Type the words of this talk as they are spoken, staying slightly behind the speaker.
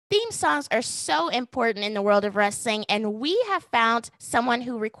Theme songs are so important in the world of wrestling, and we have found someone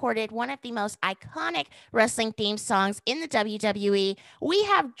who recorded one of the most iconic wrestling theme songs in the WWE. We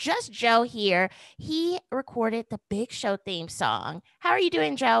have just Joe here. He recorded the Big Show theme song. How are you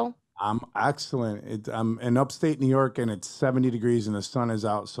doing, Joe? I'm excellent. I'm in upstate New York and it's 70 degrees and the sun is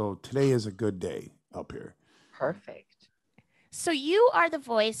out. So today is a good day up here. Perfect. So you are the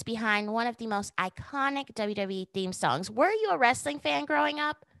voice behind one of the most iconic WWE theme songs. Were you a wrestling fan growing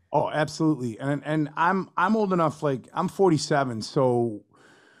up? Oh, absolutely. And I'm old enough, like I'm 47. So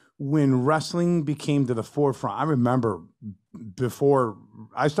when wrestling became to the forefront, I remember before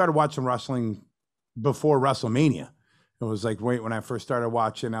I started watching wrestling before WrestleMania. It was like right when I first started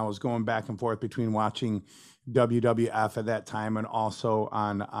watching, I was going back and forth between watching WWF at that time and also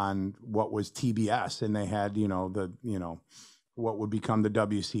on what was TBS, and they had what would become the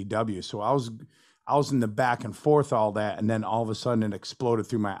WCW. So I was in the back and forth all that, and then all of a sudden it exploded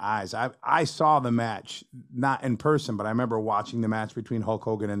through my eyes. I saw the match not in person, but I remember watching the match between Hulk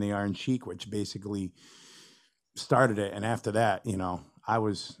Hogan and the Iron Sheik, which basically started it. And after that, I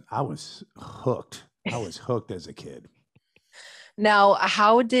was hooked. I was hooked as a kid. Now,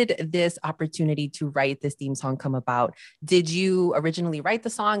 how did this opportunity to write this theme song come about? Did you originally write the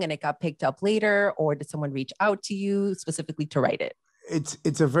song and it got picked up later, or did someone reach out to you specifically to write it?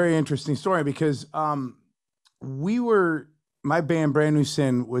 It's a very interesting story because my band Brand New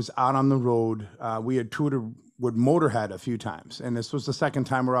Sin was out on the road. We had toured with Motorhead a few times, and this was the second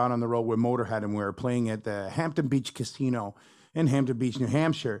time we're out on the road with Motorhead, and we were playing at the Hampton Beach Casino in Hampton Beach, New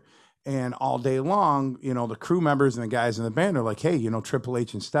Hampshire. And all day long, the crew members and the guys in the band are like, hey, Triple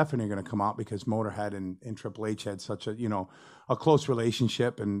H and Stephanie are going to come out because Motorhead and Triple H had such a close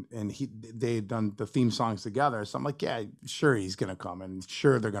relationship, and they had done the theme songs together. So I'm like, yeah, sure, he's going to come, and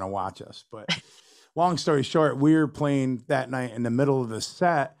sure, they're going to watch us. But long story short, we were playing that night in the middle of the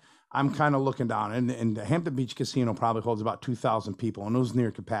set. I'm kind of looking down, and the Hampton Beach Casino probably holds about 2,000 people, and it was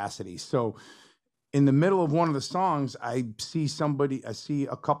near capacity. So in the middle of one of the songs, I see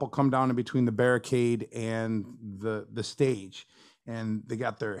a couple come down in between the barricade and the stage, and they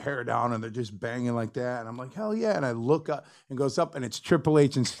got their hair down and they're just banging like that. And I'm like, hell yeah. And I look up and goes up and it's Triple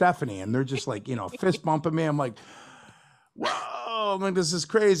H and Stephanie. And they're just like, fist bumping me. I'm like, whoa, I'm like, this is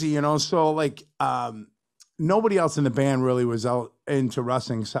crazy, So like, nobody else in the band really was out into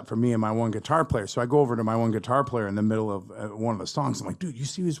wrestling except for me and my one guitar player. So I go over to my one guitar player in the middle of one of the songs. I'm like, dude, you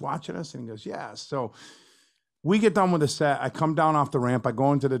see who's watching us? And he goes, yeah. So we get done with the set. I come down off the ramp. I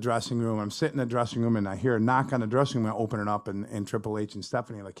go into the dressing room. I'm sitting in the dressing room and I hear a knock on the dressing room. I open it up and Triple H and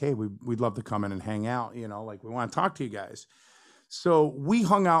Stephanie are like, hey, we'd love to come in and hang out. Like we want to talk to you guys. So we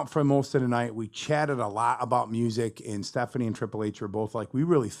hung out for most of the night. We chatted a lot about music, and Stephanie and Triple H were both like, we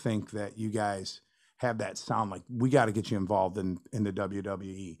really think that you guys have that sound, like we got to get you involved in the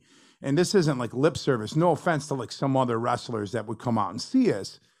WWE. And this isn't like lip service. No offense to like some other wrestlers that would come out and see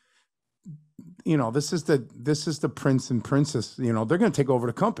us. This is the prince and princess, they're going to take over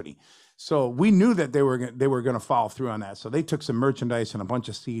the company. So we knew that they were going to follow through on that. So they took some merchandise and a bunch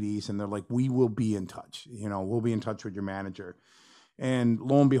of CDs, and they're like, we will be in touch. We'll be in touch with your manager. And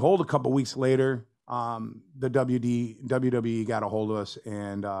lo and behold, a couple of weeks later, the WWE got a hold of us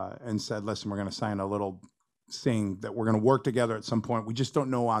and said, listen, we're going to sign a little thing that we're going to work together at some point. We just don't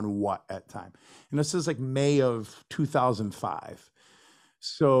know on what at time. And this is like May of 2005.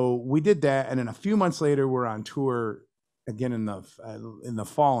 So we did that. And then a few months later, we're on tour again in the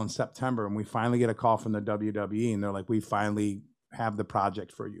fall in September. And we finally get a call from the WWE, and they're like, we finally have the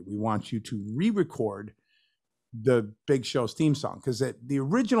project for you. We want you to re-record the Big Show's theme song, because the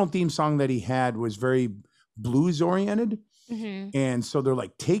original theme song that he had was very blues oriented. Mm-hmm. And so they're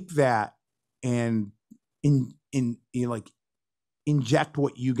like, take that and inject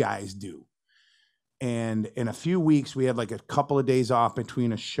what you guys do. And in a few weeks, we had like a couple of days off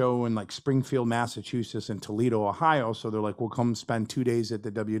between a show in like Springfield, Massachusetts and Toledo, Ohio. So they're like, we'll come spend 2 days at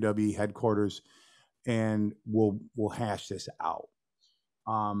the WWE headquarters and we'll hash this out.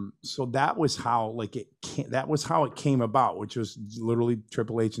 So that was how it came about, which was literally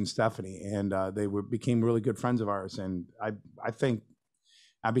Triple H and Stephanie, and they became really good friends of ours. And I think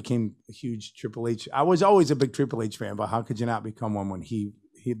I became a huge Triple H. I was always a big Triple H fan, but how could you not become one when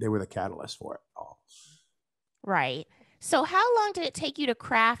they were the catalyst for it all? Right. So how long did it take you to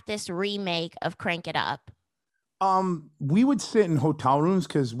craft this remake of Crank It Up? We would sit in hotel rooms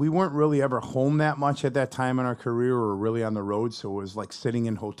because we weren't really ever home that much at that time in our career, or really on the road. So it was like sitting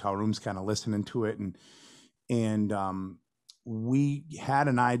in hotel rooms, kind of listening to it. And we had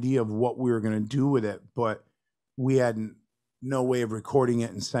an idea of what we were going to do with it, but we had no way of recording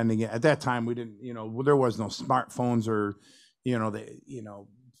it and sending it. At that time, we didn't, there was no smartphones or,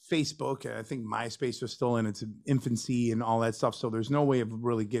 Facebook. I think MySpace was still in its infancy and all that stuff. So there's no way of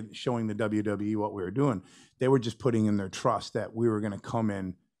really showing the WWE what we were doing. They were just putting in their trust that we were going to come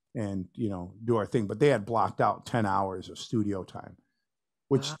in and, do our thing. But they had blocked out 10 hours of studio time,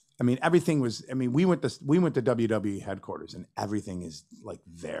 which, I mean, everything was, I mean, we went to WWE headquarters and everything is like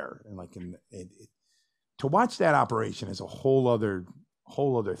there. And like to watch that operation is a whole other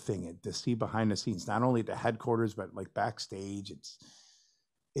thing to see behind the scenes, not only at the headquarters, but like backstage.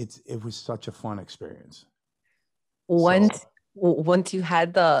 It was such a fun experience. Once you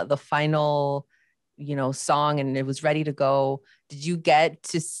had the final, song and it was ready to go, did you get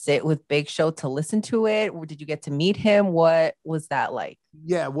to sit with Big Show to listen to it? Or did you get to meet him? What was that like?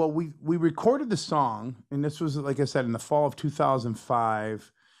 Yeah, well, we recorded the song, and this was, like I said, in the fall of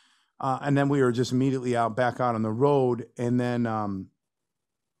 2005. And then we were just immediately back out on the road. And then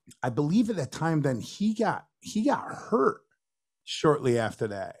I believe at that time, then he got hurt shortly after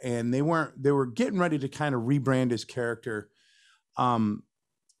that. And they were getting ready to kind of rebrand his character.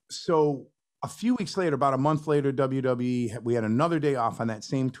 So a few weeks later, about a month later, WWE, we had another day off on that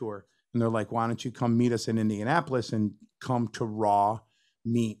same tour. And they're like, why don't you come meet us in Indianapolis and come to Raw,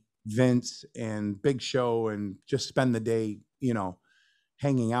 meet Vince and Big Show and just spend the day,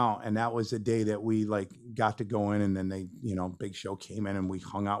 hanging out. And that was the day that we like got to go in, and then they, Big Show came in and we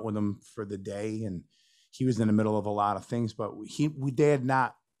hung out with him for the day. And he was in the middle of a lot of things, but they had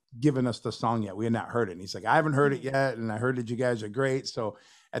not given us the song yet. We had not heard it. And he's like, I haven't heard it yet. And I heard that you guys are great. So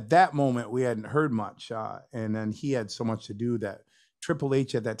at that moment we hadn't heard much. And then he had so much to do that Triple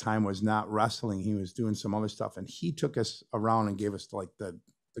H at that time was not wrestling. He was doing some other stuff, and he took us around and gave us like the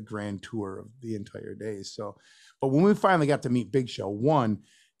grand tour of the entire day. So, but when we finally got to meet Big Show,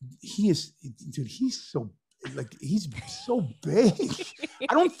 he's so big.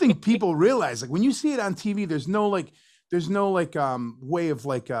 I don't think people realize, like, when you see it on TV, there's no way of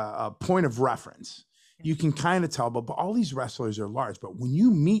like a point of reference. You can kind of tell, but all these wrestlers are large. But when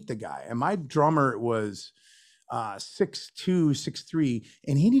you meet the guy, and my drummer was 6'2", 6'3",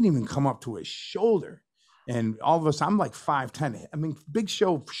 and he didn't even come up to his shoulder. And all of us, I'm like 5'10". I mean, Big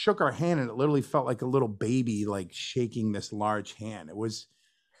Show shook our hand, and it literally felt like a little baby, like shaking this large hand. It was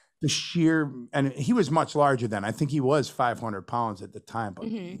the sheer, and he was much larger then. I think he was 500 pounds at the time, but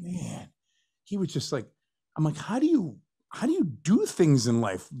man, he was just like, I'm like, how do you do things in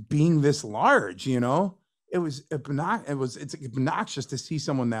life being this large? It's obnoxious to see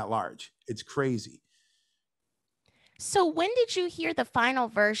someone that large. It's crazy. So when did you hear the final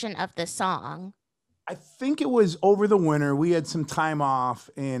version of the song? I think it was over the winter. We had some time off,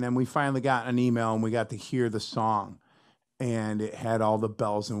 and then we finally got an email, and we got to hear the song. And it had all the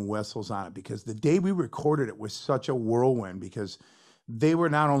bells and whistles on it, because the day we recorded it was such a whirlwind, because they were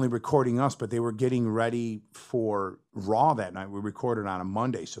not only recording us, but they were getting ready for Raw that night. We recorded on a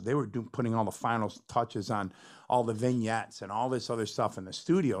Monday. So they were putting all the final touches on all the vignettes and all this other stuff in the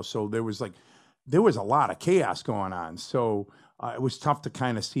studio. So there was a lot of chaos going on. So it was tough to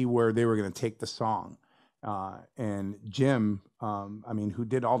kind of see where they were going to take the song. And Jim, who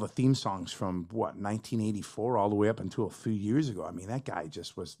did all the theme songs from 1984 all the way up until a few years ago. I mean, that guy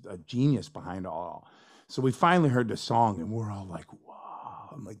just was a genius behind all. So we finally heard the song, and we're all like, wow.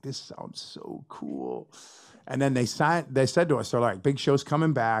 I'm like, this sounds so cool. And then they said to us, they're like, Big Show's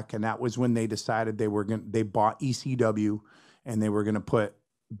coming back. And that was when they decided they bought ECW, and they were going to put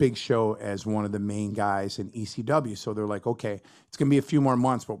Big Show as one of the main guys in ECW. So they're like, okay, it's going to be a few more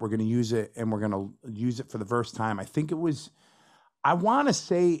months, but we're going to use it, and we're going to use it for the first time. I want to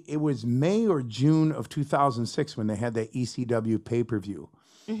say it was May or June of 2006 when they had that ECW pay-per-view.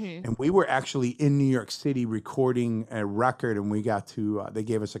 Mm-hmm. And we were actually in New York City recording a record, and we got to, they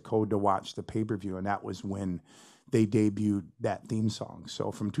gave us a code to watch the pay-per-view. And that was when they debuted that theme song.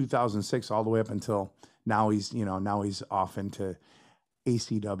 So from 2006 all the way up until now, he's off into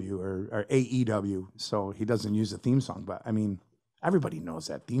ACW or AEW. So he doesn't use the theme song, but I mean, everybody knows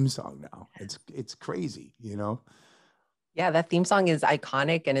that theme song now. It's crazy, Yeah, that theme song is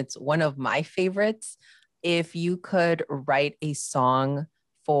iconic, and it's one of my favorites. If you could write a song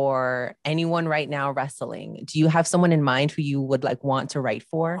for anyone right now wrestling, do you have someone in mind who you would want to write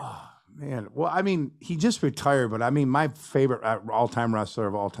for? Oh, man. Well, I mean, he just retired, but I mean, my favorite all-time wrestler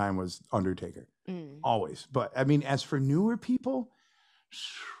of all time was Undertaker. Always. But I mean, as for newer people,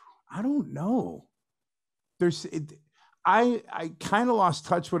 I don't know. I kind of lost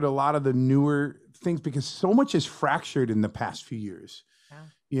touch with a lot of the newer things, because so much is fractured in the past few years,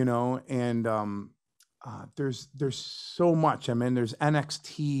 and there's so much. I mean, there's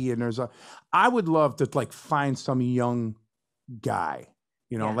NXT, and I would love to find some young guy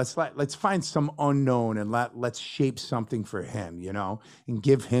You know, Yeah. let's find some unknown and let's shape something for him, you know, and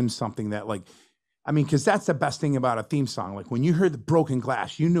give him something that like, I mean, because that's the best thing about a theme song. Like when you heard the broken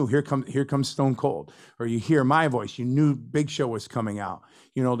glass, you knew here comes Stone Cold, or you hear my voice, you knew Big Show was coming out.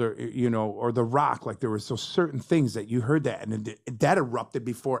 You know, there, you know, or The Rock. Like there was those certain things that you heard that, and that erupted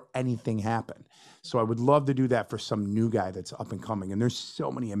before anything happened. So I would love to do that for some new guy that's up and coming. And there's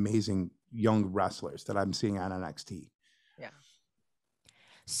so many amazing young wrestlers that I'm seeing on NXT. Yeah.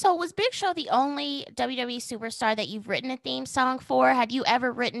 So was Big Show the only WWE superstar that you've written a theme song for? Had you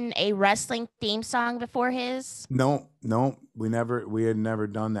ever written a wrestling theme song before his? No, we had never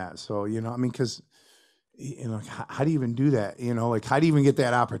done that. So, you know, I mean, because, you know, how do you even do that? You know, like, how do you even get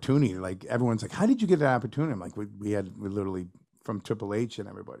that opportunity? Like, everyone's like, how did you get that opportunity? I'm like, we literally from Triple H and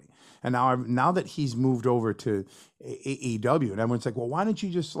everybody. And now that he's moved over to AEW, and everyone's like, well, why don't you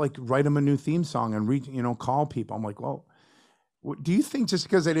just like write him a new theme song and call people? I'm like, well, do you think just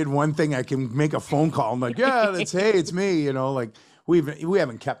because I did one thing, I can make a phone call? I'm like, yeah, hey, it's me. You know, like we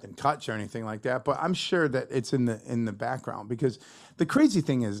haven't kept in touch or anything like that, but I'm sure that it's in the background. Because the crazy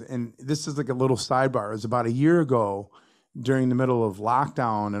thing is, and this is like a little sidebar, is about a year ago during the middle of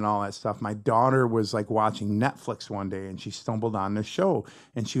lockdown and all that stuff, my daughter was like watching Netflix one day and she stumbled on the show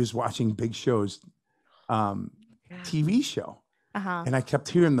and she was watching Big Show's TV show. Uh-huh. And I kept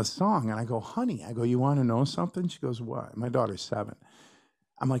hearing the song and I go, honey, you want to know something? She goes, what? My daughter's 7.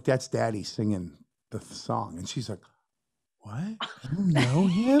 I'm like, that's Daddy singing the song. And she's like, what? You know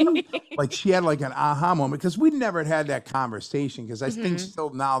him? Like she had like an aha moment because we never had that conversation because I think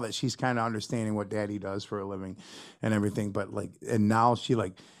still now that she's kind of understanding what Daddy does for a living and everything. But like, and now she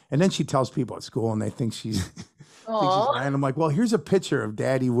like, and then she tells people at school and they think she's, lying. I'm like, well, here's a picture of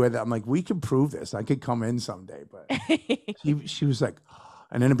Daddy with it. I'm like, we could prove this. I could come in someday. But she was like,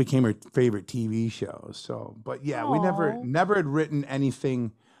 and then it became her favorite TV show. So, but yeah, we never had written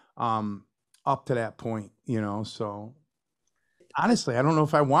anything up to that point, you know. So honestly, I don't know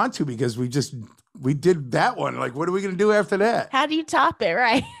if I want to because we did that one. Like, what are we gonna do after that? How do you top it,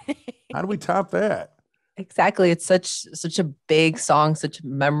 right? How do we top that? Exactly. It's such a big song, such a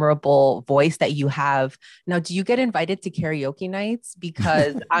memorable voice that you have. Now, do you get invited to karaoke nights?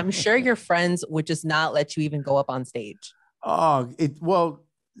 Because I'm sure your friends would just not let you even go up on stage. Well,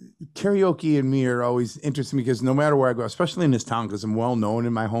 karaoke and me are always interesting because no matter where I go, especially in this town, because I'm well known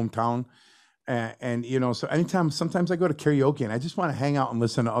in my hometown. And you know, so sometimes I go to karaoke and I just want to hang out and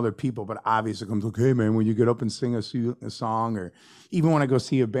listen to other people. But obviously, it comes like, hey man, when you get up and sing a song, or even when I go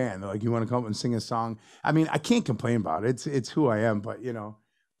see a band, they're like, you want to come up and sing a song? I mean, I can't complain about it. It's who I am. But you know,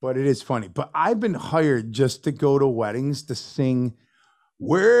 but it is funny. But I've been hired just to go to weddings to sing.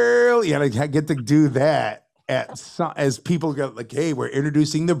 Well, yeah, I get to do that as people go like, hey, we're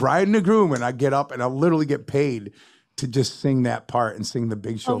introducing the bride and the groom, and I get up and I'll literally get paid to just sing that part and sing the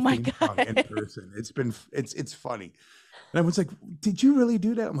Big Show theme song in person. It's funny. And everyone's like, did you really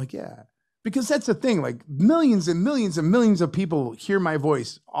do that? I'm like, yeah. Because that's the thing, like millions and millions and millions of people hear my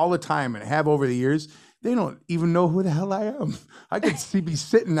voice all the time and have over the years. They don't even know who the hell I am. I could be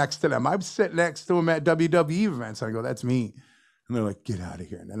sitting next to them. I'm sitting next to them at WWE events. I go, that's me. And they're like, get out of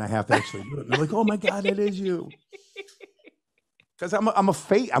here. And then I have to actually do it. And they're like, oh my God, it is you. Because I'm a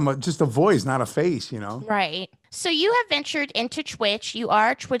face. Just a voice, not a face, you know? Right. So you have ventured into Twitch. You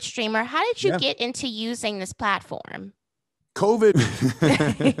are a Twitch streamer. How did you get into using this platform?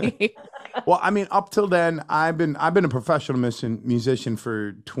 COVID. Well, I mean, up till then, I've been a professional musician for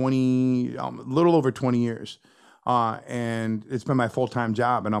a little over 20 years. And it's been my full-time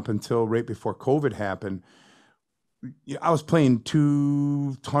job. And up until right before COVID happened, I was playing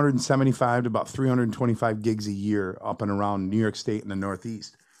 275 to about 325 gigs a year up and around New York State and the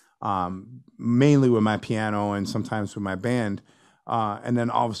Northeast, mainly with my piano and sometimes with my band. And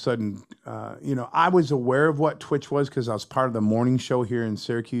then all of a sudden, I was aware of what Twitch was because I was part of the morning show here in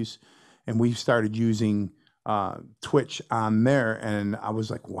Syracuse, and we started using Twitch on there. And I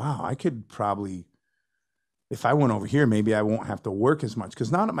was like, wow, I could probably, if I went over here, maybe I won't have to work as much.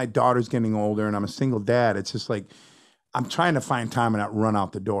 Because now that my daughter's getting older and I'm a single dad, it's just like, I'm trying to find time and not run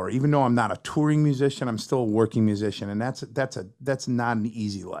out the door. Even though I'm not a touring musician, I'm still a working musician. And that's not an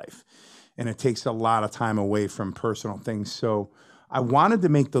easy life. And it takes a lot of time away from personal things. So I wanted to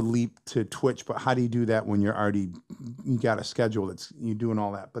make the leap to Twitch, but how do you do that when you got a schedule you're doing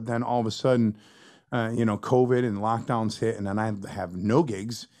all that? But then all of a sudden, COVID and lockdowns hit, and then I have no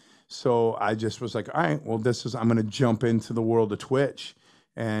gigs. So I just was like, all right, well, I'm going to jump into the world of Twitch.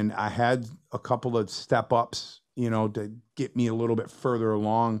 And I had a couple of step ups, to get me a little bit further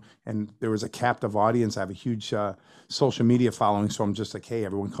along. And there was a captive audience. I have a huge social media following. So I'm just like, hey,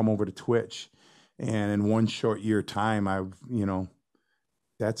 everyone come over to Twitch. And in one short year time, I've,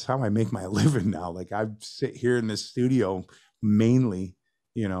 that's how I make my living now. Like I sit here in this studio mainly,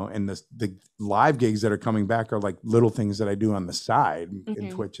 you know, and the live gigs that are coming back are like little things that I do on the side,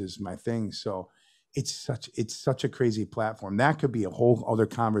 and Twitch is my thing. So it's such a crazy platform. That could be a whole other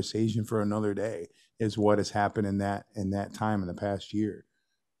conversation for another day, is what has happened in that time in the past year.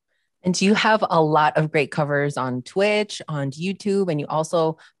 And you have a lot of great covers on Twitch, on YouTube, and you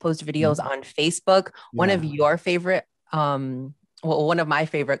also post videos on Facebook. One of your favorite, well, one of my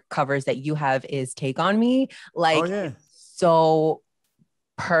favorite covers that you have is Take On Me. Like, so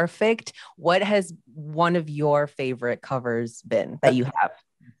perfect. What has one of your favorite covers been that you have?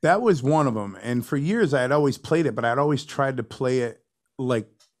 That was one of them. And for years I had always played it, but I'd always tried to play it like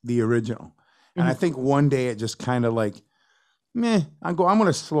the original. And I think one day it just kind of like, I'm going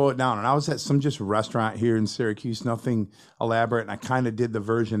to slow it down. And I was at some just restaurant here in Syracuse, nothing elaborate. And I kind of did the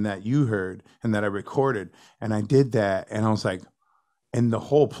version that you heard and that I recorded. And I did that. And I was like, and the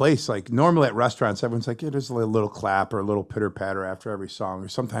whole place, like normally at restaurants, everyone's like, there's a little clap or a little pitter patter after every song, or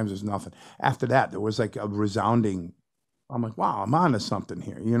sometimes there's nothing. After that, there was like a resounding, I'm like, wow, I'm onto something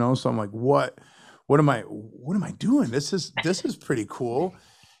here, you know? So I'm like, what am I doing? This is pretty cool.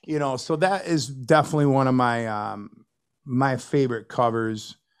 You know, so that is definitely one of my, my favorite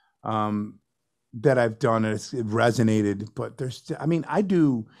covers that I've done. It resonated, but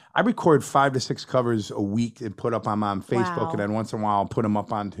I record 5 to 6 covers a week and put up on Facebook, and then once in a while I'll put them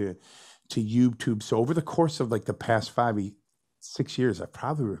up onto YouTube. So over the course of like the past 6 years, I've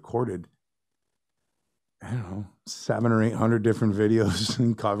probably recorded, I don't know, 700 or 800 different videos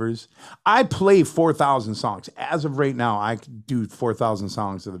and covers. I play 4,000 songs. As of right now, I could do 4,000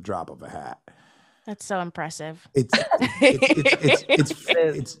 songs at the drop of a hat. That's so impressive.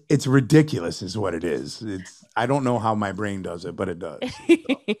 It's ridiculous is what it is. I don't know how my brain does it, but it does.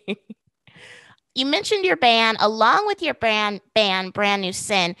 You mentioned your band. Along with your band, Brand New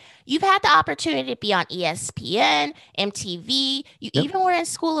Sin, you've had the opportunity to be on ESPN, MTV. You even were in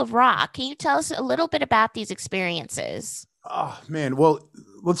School of Rock. Can you tell us a little bit about these experiences? Oh, man. Well,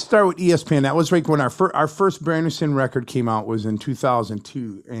 let's start with ESPN. That was right when our first Brand New Sin record came out was in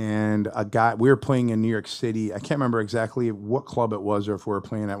 2002. And we were playing in New York City. I can't remember exactly what club it was or if we were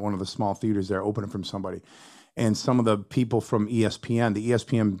playing at one of the small theaters there, opening from somebody. And some of the people from ESPN, the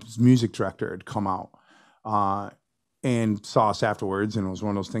ESPN music director, had come out and saw us afterwards. And it was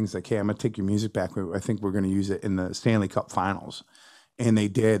one of those things like, hey, I'm going to take your music back. I think we're going to use it in the Stanley Cup Finals. And they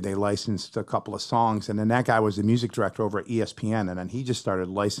did. They licensed a couple of songs. And then that guy was the music director over at ESPN. And then he just started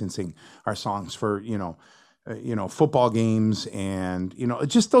licensing our songs for, football games and,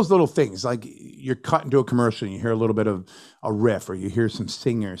 just those little things. Like you're cut into a commercial and you hear a little bit of a riff or you hear some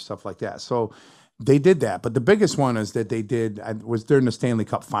singers, stuff like that. So they did that. But the biggest one is that they did was during the Stanley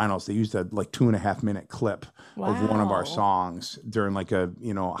Cup Finals. They used a 2.5-minute clip of one of our songs during like a,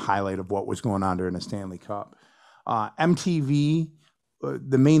 highlight of what was going on during the Stanley Cup. MTV,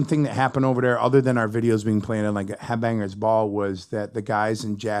 the main thing that happened over there, other than our videos being played on like Headbangers Ball, was that the guys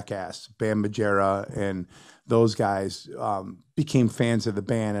in Jackass, Bam Margera, and those guys became fans of the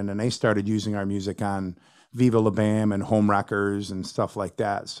band. And then they started using our music on Viva la Bam and Home Wreckers and stuff like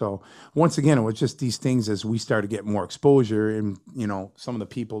that. So once again, it was just these things as we started to get more exposure, and some of the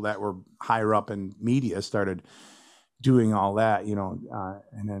people that were higher up in media started doing all that,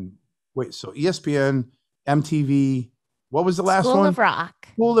 and then so ESPN, MTV, what was the last one? School of Rock.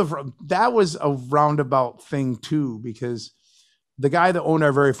 School of Rock. That was a roundabout thing too, because the guy that owned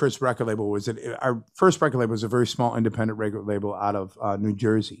our very first record label our first record label was a very small independent record label out of New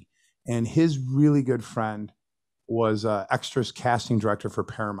Jersey. And his really good friend was extras casting director for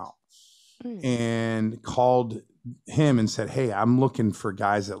Paramount, and called him and said, hey, I'm looking for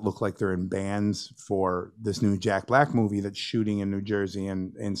guys that look like they're in bands for this new Jack Black movie that's shooting in New Jersey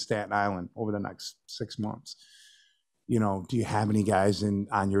and in Staten Island over the next 6 months. Do you have any guys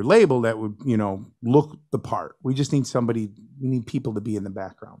on your label that would, look the part? We just need we need people to be in the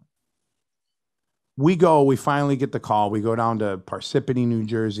background. We finally get the call. We go down to Parsippany, New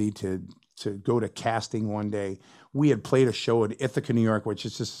Jersey to go to casting one day. We had played a show in Ithaca, New York, which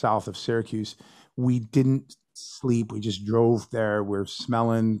is just south of Syracuse. We didn't sleep. We just drove there. We're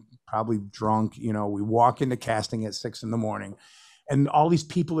smelling, probably drunk. We walk into casting at 6 a.m. and all these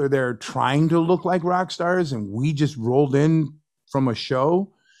people are there trying to look like rock stars. And we just rolled in from a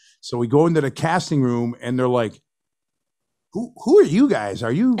show. So we go into the casting room and they're like, who are you guys?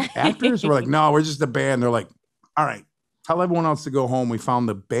 Are you actors? We're like, no, we're just a band. They're like, all right, tell everyone else to go home. We found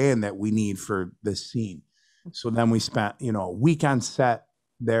the band that we need for this scene. So then we spent, a week on set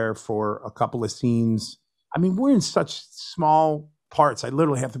there for a couple of scenes. I mean, we're in such small parts. I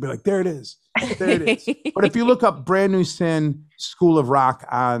literally have to be like, there it is. There it is. But if you look up Brand New Sin School of Rock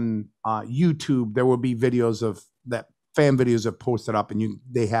on YouTube, there will be videos of that, fan videos are posted up, and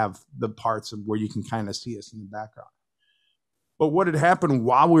they have the parts of where you can kind of see us in the background. But what had happened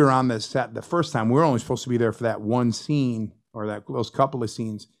while we were on this set the first time, we were only supposed to be there for that one scene or those couple of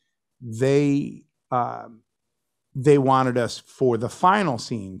scenes. They wanted us for the final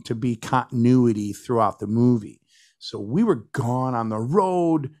scene to be continuity throughout the movie. So we were gone on the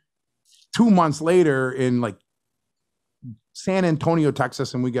road 2 months later in like San Antonio,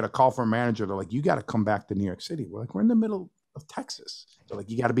 Texas, and we get a call from a manager. They're like, you got to come back to New York City. We're like, we're in the middle of Texas. They're like,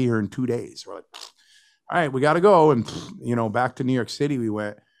 you got to be here in 2 days. We're like, all right, we got to go. And, back to New York City we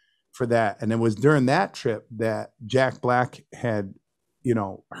went for that. And it was during that trip that Jack Black had,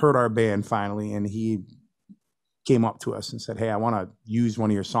 heard our band finally. And he came up to us and said, hey, I want to use one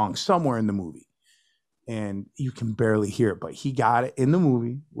of your songs somewhere in the movie. And you can barely hear it, but he got it in the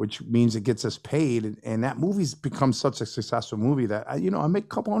movie, which means it gets us paid. And that movie's become such a successful movie that I make a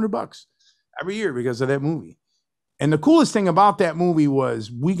couple $100 every year because of that movie. And the coolest thing about that movie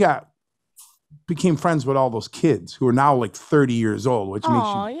was we became friends with all those kids who are now like 30 years old, which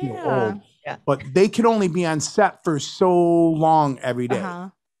makes you feel old. Yeah. But they could only be on set for so long every day.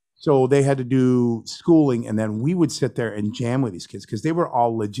 So they had to do schooling, and then we would sit there and jam with these kids because they were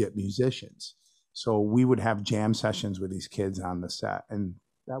all legit musicians. So we would have jam sessions with these kids on the set. And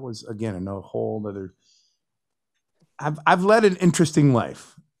that was, again, a whole other. I've led an interesting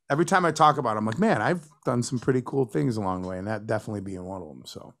life. Every time I talk about it, I'm like, man, I've done some pretty cool things along the way, and that definitely being one of them.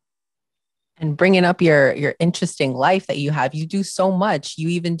 So. And bringing up your interesting life that you have, you do so much. You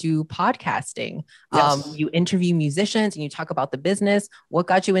even do podcasting. Yes. You interview musicians and you talk about the business. What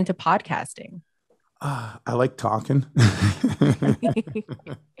got you into podcasting? I like talking.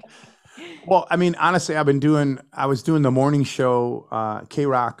 Well, I mean, honestly, I was doing the morning show,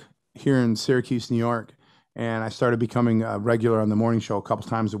 K-Rock here in Syracuse, New York. And I started becoming a regular on the morning show a couple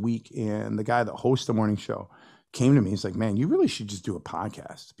times a week. And the guy that hosts the morning show came to me. He's like, man, you really should just do a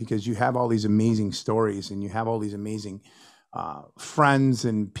podcast because you have all these amazing stories and you have all these amazing friends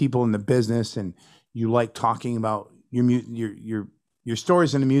and people in the business. And you like talking about your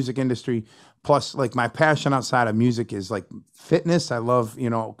stories in the music industry. Plus, like, my passion outside of music is like fitness. I love,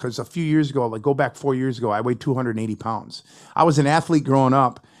 because a few years ago, like go back 4 years ago, I weighed 280 pounds. I was an athlete growing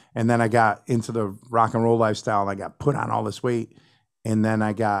up, and then I got into the rock and roll lifestyle, and I got put on all this weight. And then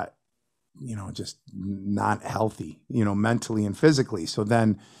I got, just not healthy, mentally and physically. So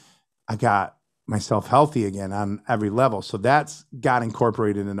then I got myself healthy again on every level. So that's got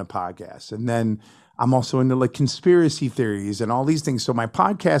incorporated in a podcast. And then I'm also into like conspiracy theories and all these things. So my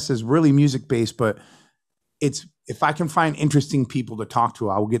podcast is really music based, but if I can find interesting people to talk to,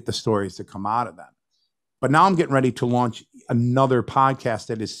 I will get the stories to come out of them. But now I'm getting ready to launch another podcast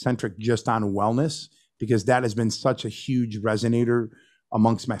that is centric just on wellness, because that has been such a huge resonator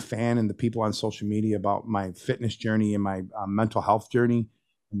amongst my fan and the people on social media about my fitness journey and my mental health journey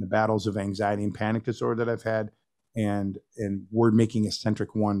and the battles of anxiety and panic disorder that I've had. And we're making a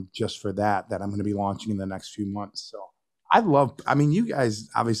centric one just for that I'm going to be launching in the next few months. So you guys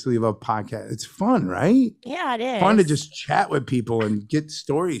obviously love podcasts. It's fun, right? Yeah, it is. Fun to just chat with people and get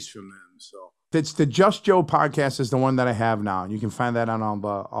stories from them. So it's the Just Joe podcast is the one that I have now. And you can find that on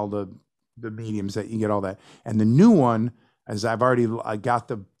all the mediums that you get all that. And the new one, as I got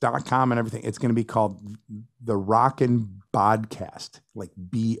the .com and everything, it's going to be called the Rockin' Bodcast, like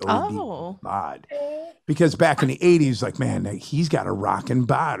B-O-D, bod. Because back in the 80s, like, man, he's got a rockin'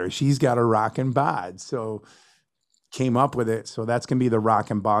 bod or she's got a rockin' bod. So came up with it. So that's going to be the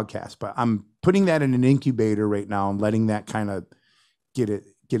Rockin' Bodcast. But I'm putting that in an incubator right now and letting that kind of get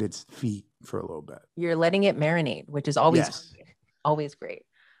its feet for a little bit. You're letting it marinate, which is always great.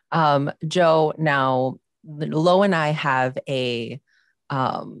 Joe, now Lo and I have a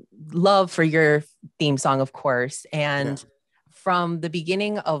love for your theme song, of course. And from the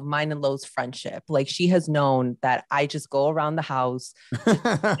beginning of mine and Lo's friendship, like, she has known that I just go around the house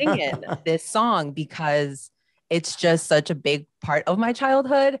singing this song because it's just such a big part of my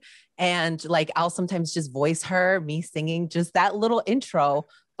childhood. And like, I'll sometimes just voice me singing just that little intro.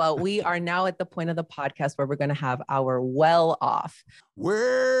 But we are now at the point of the podcast where we're going to have our well off.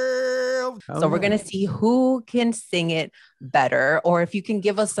 So we're going to see who can sing it better, or if you can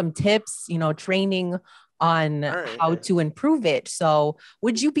give us some tips, training on how to improve it. So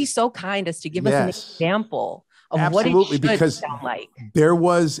would you be so kind as to give us an example of what it should sound like?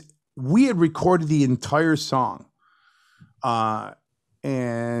 We had recorded the entire song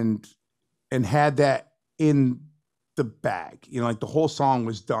and had that in the bag, like the whole song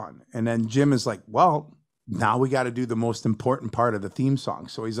was done. And then Jim is like, well, now we got to do the most important part of the theme song.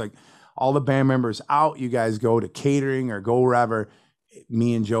 So he's like, all the band members out. You guys go to catering or go wherever.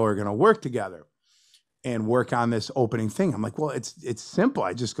 Me and Joe are going to work together and work on this opening thing. I'm like, well, it's simple.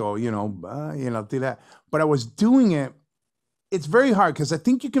 I just go, do that. But I was doing it. It's very hard because I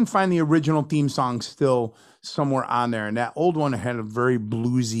think you can find the original theme song still somewhere on there. And that old one had a very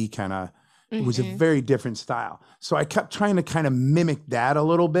bluesy kind of, it was a very different style. So I kept trying to kind of mimic that a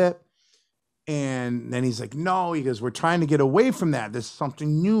little bit. And then he's like, no, he goes, we're trying to get away from that. There's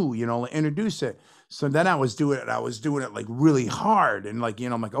something new, introduce it. So then I was doing it like really hard. And like,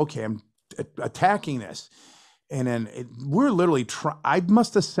 I'm like, okay, I'm attacking this. And then we're literally I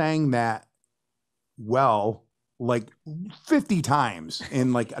must have sang that like 50 times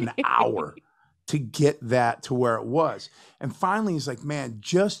in like an hour to get that to where it was. And finally he's like, man,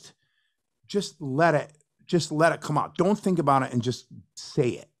 just let it come out. Don't think about it and just say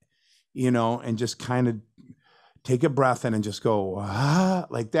it, and just kind of take a breath in and just go,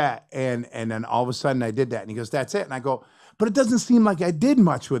 like that. And then all of a sudden I did that. And he goes, that's it. And I go, but it doesn't seem like I did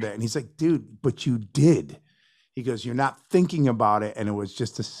much with it. And he's like, dude, but you did. He goes, you're not thinking about it. And it was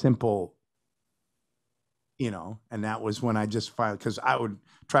just a simple, and that was when I just finally, because I would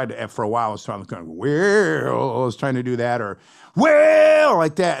try to, for a while, I was trying to go, well, I was trying to do that or, well,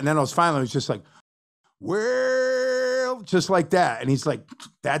 like that. And then I was just like, well, just like that. And he's like,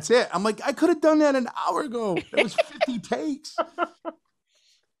 that's it. I'm like, I could have done that an hour ago. It was 50 takes.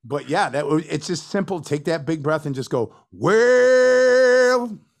 But yeah, it's just simple. Take that big breath and just go,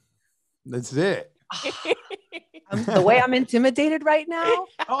 well, that's it. The way I'm intimidated right now.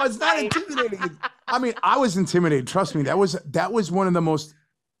 Oh, it's not intimidating. I mean, I was intimidated. Trust me. That was one of the most,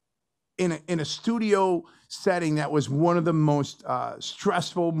 in a studio setting, that was one of the most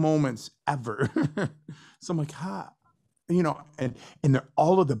stressful moments ever. So I'm like, and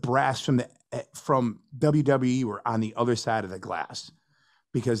all of the brass from WWE were on the other side of the glass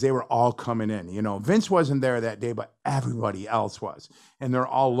because they were all coming in. Vince wasn't there that day, but everybody else was. And they're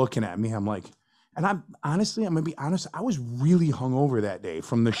all looking at me. I'm like, and I'm going to be honest, I was really hungover that day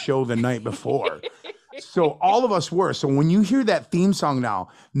from the show the night before. So all of us were. So when you hear that theme song now,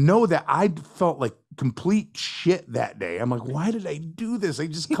 know that I felt like complete shit that day. I'm like, why did I do this? I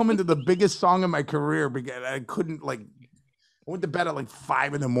just come into the biggest song of my career because I couldn't I went to bed at like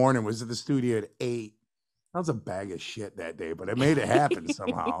 5 a.m, was at the studio at 8. That was a bag of shit that day, but I made it happen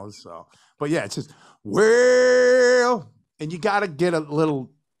somehow. So, but yeah, it's just, well, and you got to get a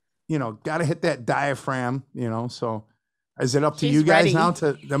little, got to hit that diaphragm, so is it up to you guys ready. Now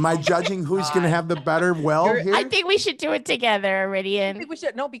am I judging who's going to have the better here? I think we should do it together, Iridian. I think we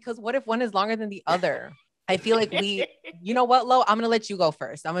should. No, because what if one is longer than the other? I feel like you know what, Lo? I'm going to let you go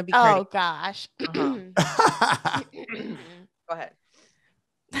first. I'm going to be courteous. Oh, gosh. Go ahead.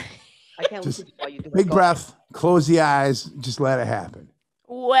 I can't listen to while you do it. Big breath, close the eyes, just let it happen.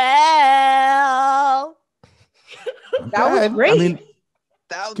 Well. That was great. I mean,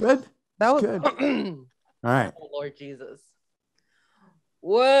 that was good. That was good. All right. Oh, Lord Jesus.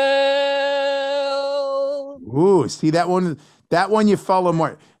 Well. Ooh, see that one? That one you follow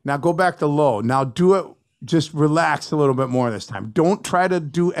more. Now go back to Lo. Now do it. Just relax a little bit more this time. Don't try to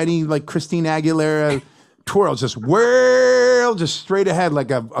do any like Christina Aguilera twirls. Just whirl, just straight ahead like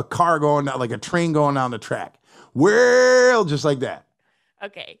a car going down, like a train going down the track. Whirl, just like that.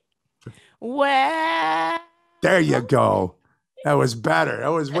 Okay. Well. There you go. That was better. That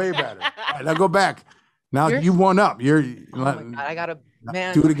was way better. All right, now go back. Now you won up. Oh my God, I gotta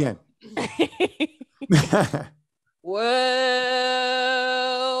do it again. Well,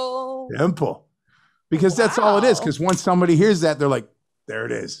 simple, because that's all it is. Because once somebody hears that, they're like, "There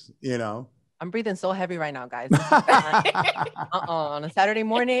it is." I'm breathing so heavy right now, guys. On a Saturday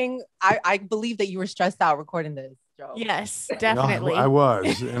morning, I believe that you were stressed out recording this, Joe. Yes, definitely. No, I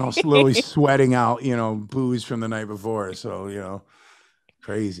was, I was slowly sweating out, booze from the night before. So,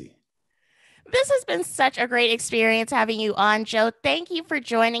 crazy. This has been such a great experience having you on, Joe. Thank you for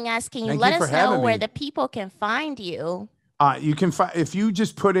joining us. Can you let us know where the people can find you? You can find, if you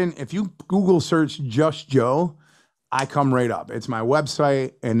if you Google search Just Joe, I come right up. It's my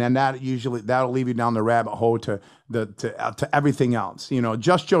website, and then that'll lead you down the rabbit hole to everything else.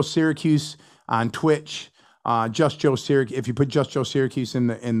 Just Joe Syracuse on Twitch. Just Joe Syracuse. If you put Just Joe Syracuse in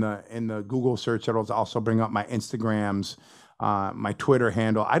the Google search, it'll also bring up my Instagrams. My Twitter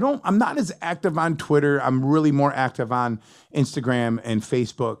handle. I'm not as active on Twitter. I'm really more active on Instagram and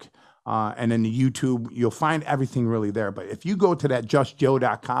Facebook. And then the YouTube, you'll find everything really there. But if you go to that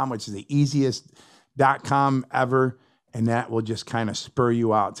justjoe.com, which is the easiest .com ever, and that will just kind of spur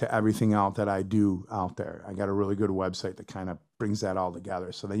you out to everything else that I do out there. I got a really good website that kind of brings that all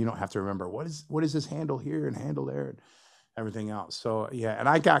together. So then you don't have to remember what is this handle here and handle there. everything else. So yeah, and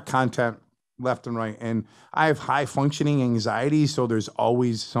I got content left and right, and I have high functioning anxiety, so there's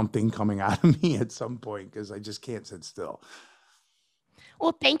always something coming out of me at some point because I just can't sit still.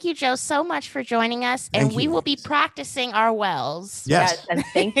 Well, thank you, Joe, so much for joining us, Thank and we you, will be ladies. practicing our wells. Yes, and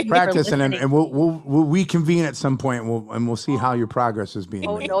thank you practice, for and listening. we'll reconvene at some point, and we'll see how your progress is being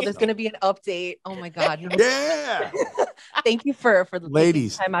Oh made. no, there's going to be an update. Oh my God. No. Yeah, Thank you for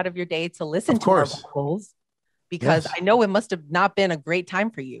ladies, taking time out of your day to listen of to our course, vocals, because yes. I know it must have not been a great time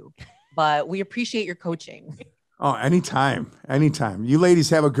for you, but we appreciate your coaching. Oh, anytime, anytime. You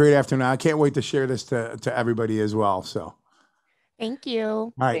ladies have a great afternoon. I can't wait to share this to everybody as well. So, Thank you.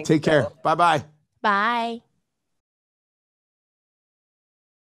 all right, Thanks, take care. Joe. Bye bye. Bye.